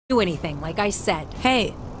do anything, like I said.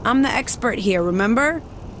 Hey, I'm the expert here, remember?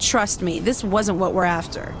 Trust me, this wasn't what we're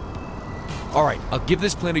after. All right, I'll give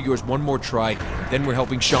this plan of yours one more try, then we're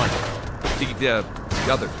helping Sean. The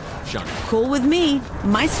other Sean. Cool with me.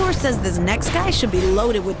 My source says this next guy should be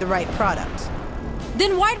loaded with the right product.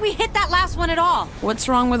 Then why'd we hit that last one at all? What's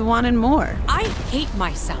wrong with wanting more? I hate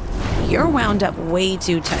myself. You're wound up way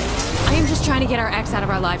too tight. I am just trying to get our ex out of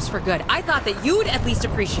our lives for good. I thought that you'd at least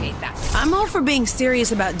appreciate that. I'm all for being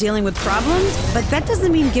serious about dealing with problems, but that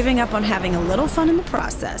doesn't mean giving up on having a little fun in the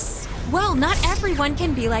process. Well, not everyone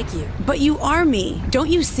can be like you. But you are me. Don't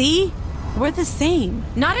you see? We're the same.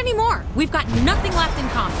 Not anymore. We've got nothing left in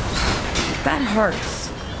common. That hurts.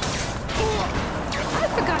 I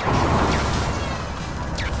forgot.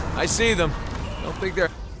 I see them. Don't think they're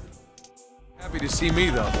happy to see me,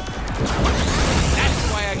 though.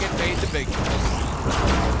 That's why I get paid the big bucks.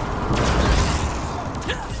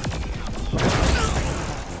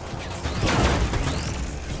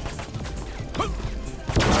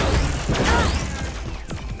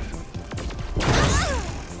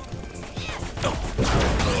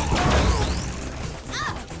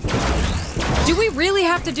 Do we really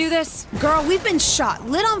have to do this? Girl, we've been shot,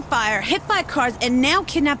 lit on fire, hit by cars, and now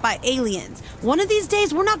kidnapped by aliens. One of these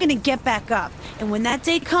days, we're not gonna get back up. And when that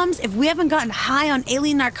day comes, if we haven't gotten high on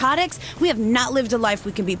alien narcotics, we have not lived a life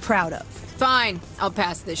we can be proud of. Fine, I'll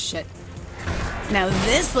pass this shit. Now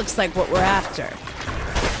this looks like what we're after.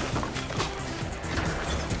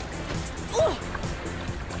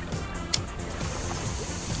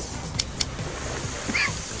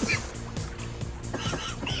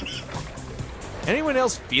 Anyone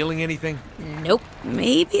else feeling anything? Nope.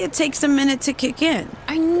 Maybe it takes a minute to kick in.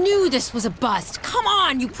 I knew this was a bust. Come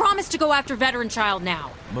on, you promised to go after Veteran Child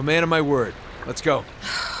now. I'm a man of my word. Let's go.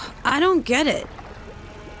 I don't get it.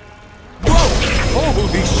 Whoa!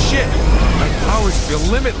 Holy shit! My powers feel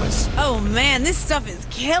limitless. Oh man, this stuff is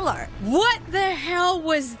killer. What the hell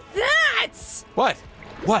was that? What?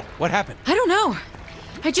 What happened? I don't know.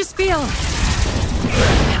 I just feel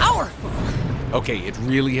powerful. Okay, it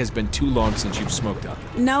really has been too long since you've smoked up.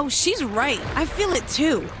 No, she's right. I feel it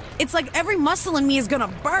too. It's like every muscle in me is gonna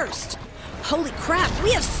burst. Holy crap,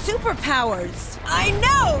 we have superpowers. I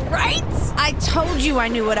know, right? I told you I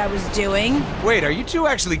knew what I was doing. Wait, are you two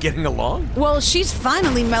actually getting along? Well, she's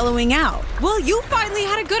finally mellowing out. Well, you finally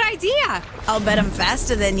had a good idea. I'll bet I'm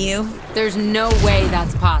faster than you. There's no way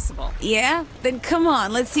that's possible. Yeah? Then come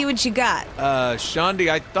on, let's see what you got. Shaundi,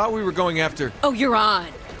 I thought we were going after... Oh, you're on.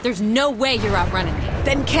 There's no way you're outrunning me.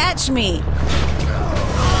 Then catch me.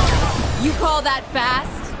 You call that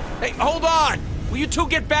fast? Hey, hold on! Will you two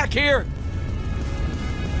get back here?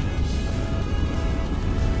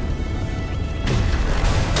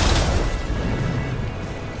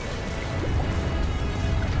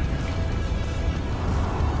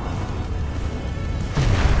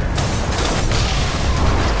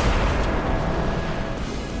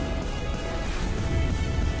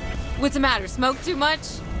 What's the matter? Smoke too much?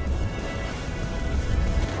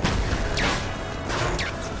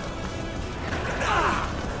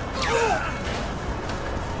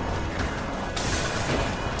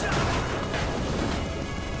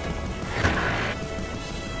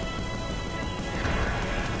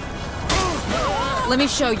 Let me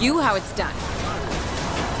show you how it's done.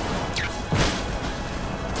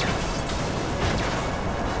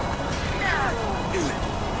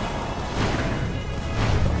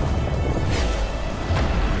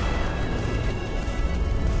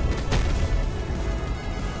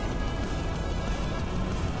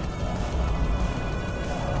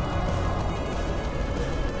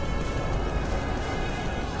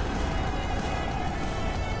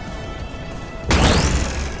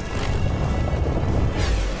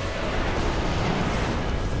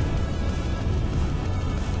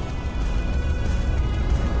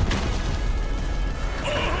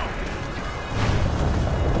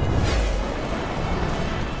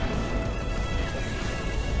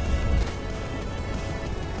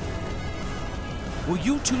 Will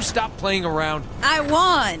you two stop playing around? I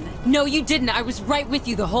won. No, you didn't. I was right with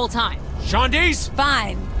you the whole time. Shaundi's?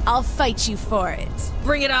 Fine, I'll fight you for it.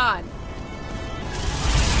 Bring it on.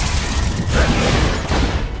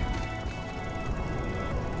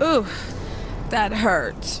 Ooh, that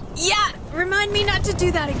hurt. Yeah, remind me not to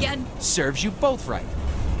do that again. Serves you both right.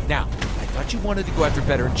 Now, I thought you wanted to go after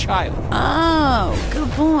Veteran Child. Oh, good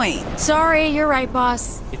point. Sorry, you're right,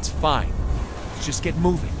 boss. It's fine. Let's just get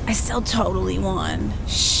moving. I still totally won.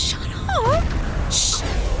 Shut up. Shh.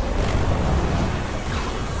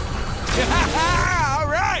 All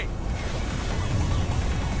right!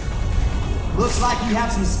 Looks like we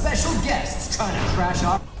have some special guests trying to crash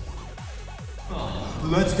our...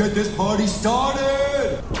 Let's get this party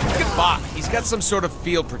started! Look at Bach. He's got some sort of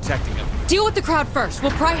field protecting him. Deal with the crowd first.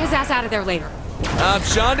 We'll pry his ass out of there later.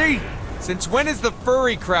 Shaundi? Since when is the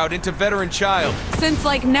furry crowd into Veteran Child? Since,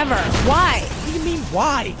 like, never. Why? What do you mean,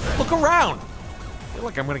 why? Look around. I feel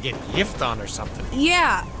like I'm gonna get yiffed on or something.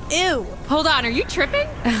 Yeah, ew. Hold on, are you tripping?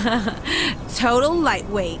 Total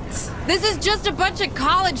lightweight. This is just a bunch of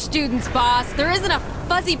college students, boss. There isn't a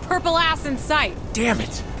fuzzy purple ass in sight. Damn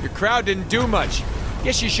it. Your crowd didn't do much.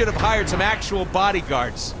 Guess you should have hired some actual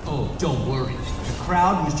bodyguards. Oh, don't worry. The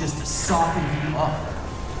crowd was just to soften you up.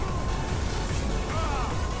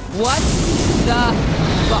 What the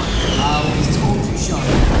fuck? I always told you, Sean.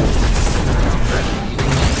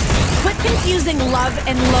 Quit confusing love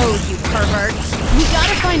and loathe, you pervert. We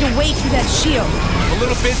gotta find a way through that shield. I'm a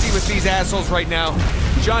little busy with these assholes right now.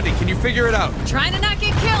 Shaundi, can you figure it out? Trying to not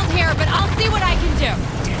get killed here, but I'll see what I can do.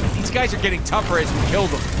 Damn it, these guys are getting tougher as we kill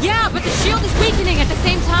them. Yeah, but the shield is weakening at the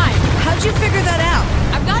same time. How'd you figure that out?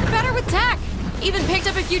 I've gotten better with tech. Even picked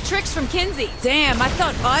up a few tricks from Kinsey. Damn, I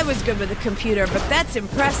thought I was good with a computer, but that's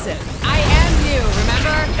impressive. I am you,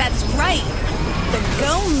 remember? That's right. The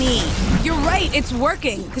go me. You're right, it's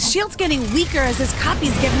working. The shield's getting weaker as his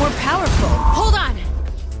copies get more powerful. Hold on.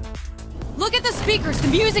 Look at the speakers. The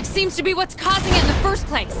music seems to be what's causing it in the first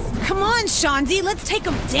place. Come on, Shaundi, let's take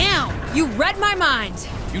him down. You read my mind.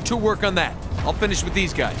 You two work on that. I'll finish with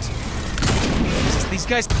these guys. These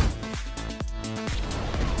guys